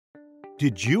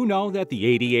Did you know that the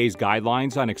ADA's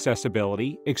guidelines on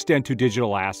accessibility extend to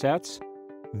digital assets?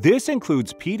 This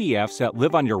includes PDFs that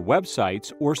live on your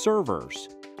websites or servers.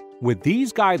 With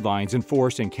these guidelines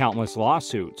enforced in countless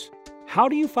lawsuits, how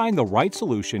do you find the right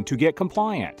solution to get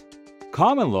compliant?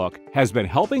 CommonLook has been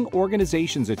helping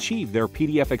organizations achieve their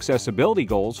PDF accessibility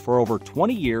goals for over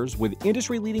 20 years with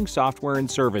industry-leading software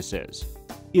and services.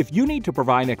 If you need to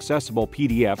provide accessible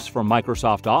PDFs from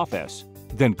Microsoft Office,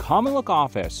 then CommonLook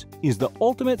Office is the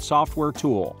ultimate software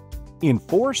tool. In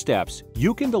 4 steps,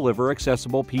 you can deliver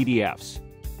accessible PDFs.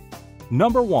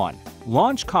 Number 1.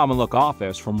 Launch CommonLook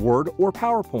Office from Word or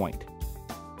PowerPoint.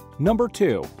 Number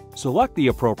 2. Select the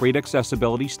appropriate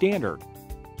accessibility standard.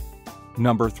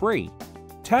 Number 3.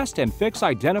 Test and fix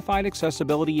identified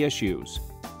accessibility issues.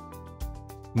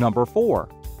 Number 4.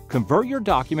 Convert your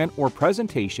document or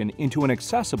presentation into an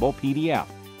accessible PDF.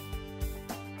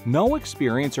 No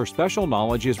experience or special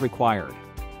knowledge is required.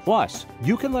 Plus,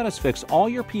 you can let us fix all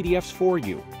your PDFs for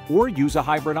you, or use a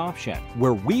hybrid option,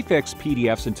 where we fix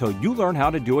PDFs until you learn how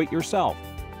to do it yourself.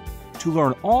 To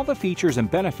learn all the features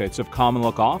and benefits of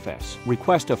CommonLook Office,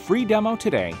 request a free demo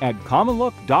today at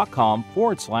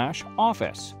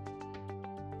commonlook.com/office.